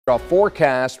A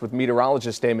forecast with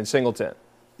meteorologist Damon Singleton.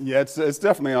 Yeah, it's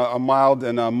definitely a mild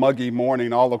and a muggy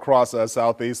morning all across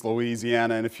southeast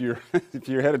Louisiana. And if you're if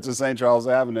you're headed to St. Charles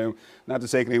Avenue, not to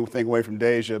take anything away from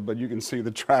Deja, but you can see the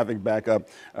traffic backup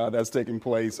that's taking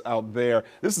place out there.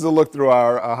 This is a look through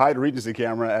our Hyde Regency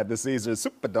camera at the Caesars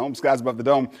Superdome. Skies above the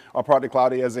dome are partly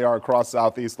cloudy as they are across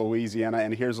southeast Louisiana.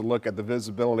 And here's a look at the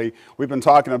visibility. We've been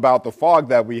talking about the fog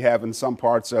that we have in some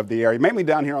parts of the area, mainly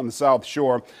down here on the South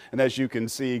Shore. And as you can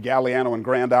see, Galliano and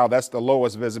Grand Isle, that's the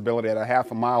lowest visibility at a half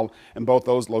a mile in both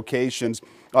those locations.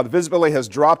 The visibility has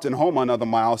dropped in Homa another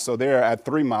mile, so they're at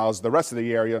 3 miles. The rest of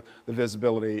the area, the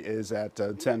visibility is at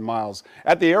 10 miles.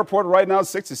 At the airport right now,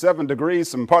 67 degrees,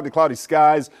 some partly cloudy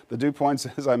skies. The dew points,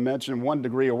 as I mentioned, 1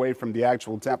 degree away from the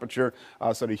actual temperature,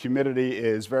 so the humidity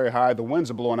is very high. The winds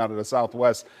are blowing out of the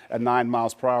southwest at 9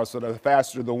 miles per hour, so the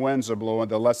faster the winds are blowing,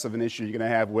 the less of an issue you're going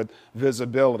to have with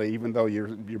visibility, even though you're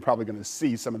probably going to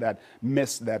see some of that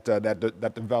mist that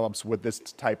develops with this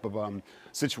type of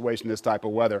situation, this type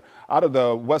of weather. Out of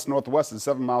the west-northwest is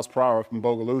 7 miles per hour from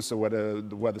Bogalusa,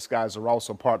 where the skies are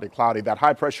also partly cloudy. That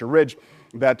high-pressure ridge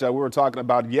that we were talking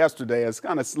about yesterday has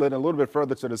kind of slid a little bit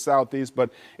further to the southeast,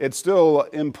 but it's still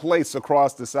in place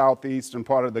across the southeastern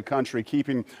part of the country,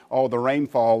 keeping all the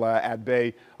rainfall at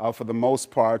bay for the most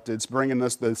part. It's bringing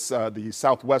us the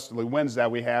southwesterly winds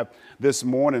that we have this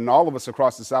morning. All of us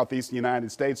across the southeastern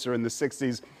United States are in the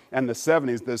 60s and the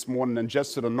 70s this morning, and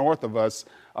just to the north of us,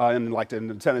 in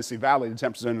the Tennessee Valley, the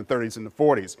temperatures are in the 30s and the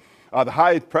 40s. The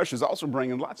high pressure is also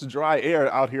bringing lots of dry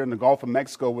air out here in the Gulf of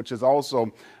Mexico, which is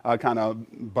also kind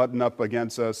of buttoned up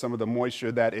against some of the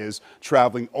moisture that is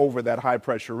traveling over that high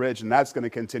pressure ridge, and that's going to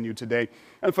continue today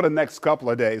and for the next couple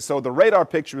of days. So the radar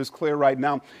picture is clear right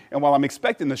now, and while I'm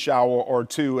expecting a shower or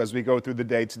two as we go through the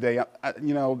day today, I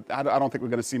don't think we're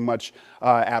going to see much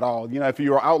at all. If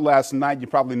you were out last night, you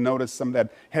probably noticed some of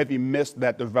that heavy mist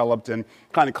that developed and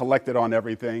kind of collected on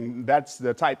everything. That's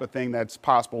the type of thing that's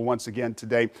possible once again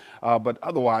today. But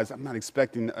otherwise, I'm not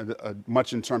expecting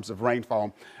much in terms of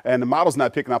rainfall. And the model's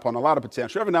not picking up on a lot of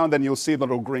potential. Every now and then you'll see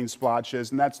little green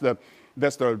splotches, and that's the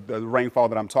rainfall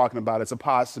that I'm talking about. It's a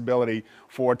possibility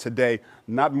for today.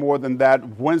 Not more than that.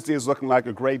 Wednesday is looking like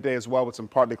a great day as well with some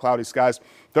partly cloudy skies.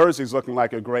 Thursday is looking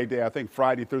like a great day. I think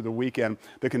Friday through the weekend,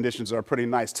 the conditions are pretty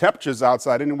nice. Temperatures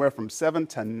outside anywhere from 7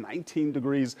 to 19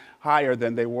 degrees higher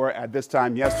than they were at this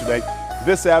time yesterday.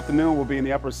 This afternoon will be in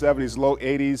the upper 70s, low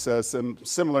 80s. Some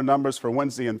similar numbers for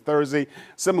Wednesday and Thursday.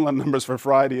 Similar numbers for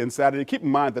Friday and Saturday. Keep in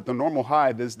mind that the normal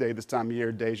high this day, this time of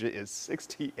year, Deja, is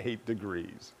 68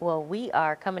 degrees. Well, we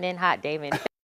are coming in hot, Damon.